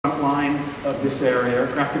this area,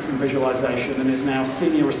 graphics and visualization, and is now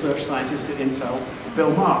Senior Research Scientist at Intel,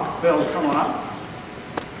 Bill Mark. Bill, come on up.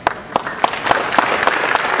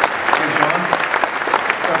 Thanks, John.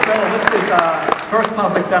 So Bill, this is our first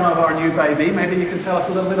public demo of our new baby. Maybe you can tell us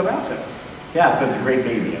a little bit about it. Yeah, so it's a great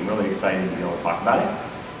baby. I'm really excited to be able to talk about it.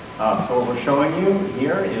 So what we're showing you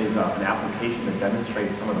here is an application that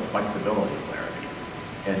demonstrates some of the flexibility of Larrabee.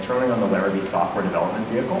 And it's running on the Larrabee software development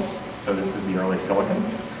vehicle. So this is the early silicon.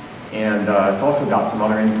 And it's also got some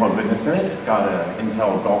other Intel goodness in it. It's got an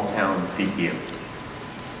Intel Gulftown CPU.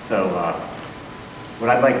 So what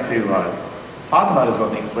I'd like to talk about is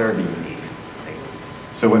what makes Larrabee unique.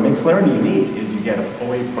 So what makes Larrabee unique is you get a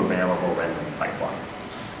fully programmable rendering pipeline.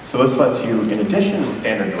 So this lets you, in addition to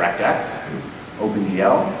standard DirectX,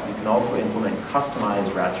 OpenGL, you can also implement customized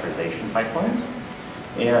rasterization pipelines.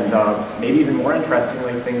 And maybe even more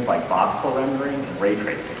interestingly, things like voxel rendering and ray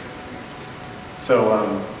tracing. So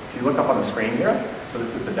if you look up on the screen here, so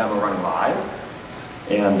this is the demo running live.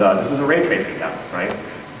 And this is a ray tracing demo, right?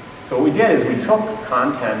 So what we did is we took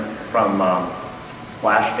content from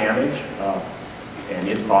Splash Damage and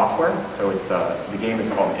its software. So it's the game is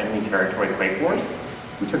called Enemy Territory Quake Wars.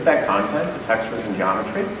 We took that content, the textures and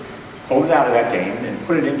geometry, pulled it out of that game, and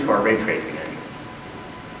put it into our ray tracing engine.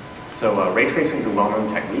 So ray tracing is a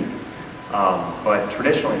well-known technique, but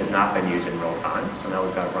traditionally has not been used in real time. So now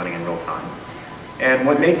we've got it running in real time. And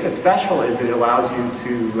what makes it special is it allows you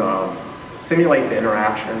to simulate the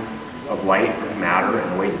interaction of light with matter in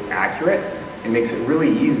a way that's accurate. It makes it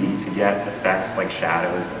really easy to get effects like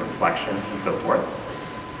shadows and reflection and so forth.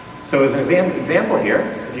 So as an example here,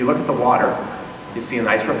 if you look at the water, you see a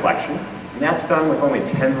nice reflection, and that's done with only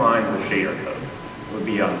 10 lines of shader code. It would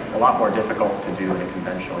be a lot more difficult to do in a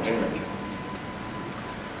conventional game engine.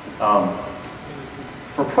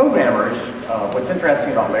 For programmers, what's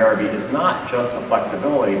interesting about Larrabee is not just the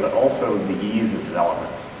flexibility, but also the ease of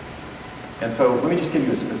development. And so let me just give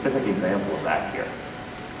you a specific example of that here.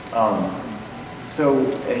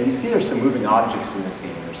 You see there's some moving objects in the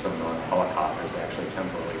scene. There's some helicopters actually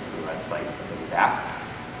temporarily through that site that will be back.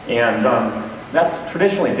 And that's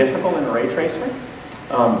traditionally difficult in a ray tracer.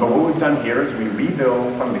 But what we've done here is we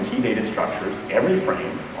rebuild some of the key data structures every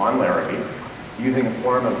frame on Larrabee using a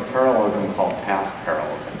form of parallelism called task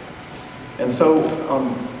parallelism. And so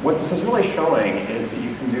what this is really showing is that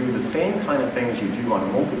you can do the same kind of things you do on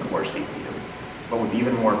a multi-core CPU, but with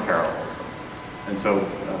even more parallelism. And so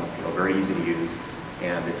very easy to use.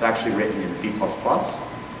 And it's actually written in C++,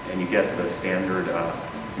 and you get the standard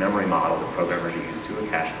memory model that programmers use to a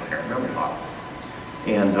cache coherent memory model.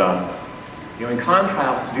 And in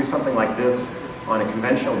contrast, to do something like this on a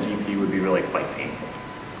conventional GPU would be really quite painful.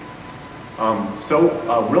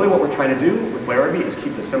 Really what we're trying to do with Larrabee is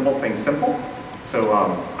keep the simple things simple. So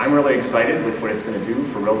I'm really excited with what it's going to do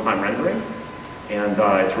for real-time rendering, and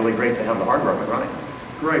it's really great to have the hardware up and running.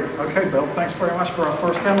 Great. Okay, Bill, thanks very much for our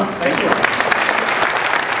first demo. Thank you.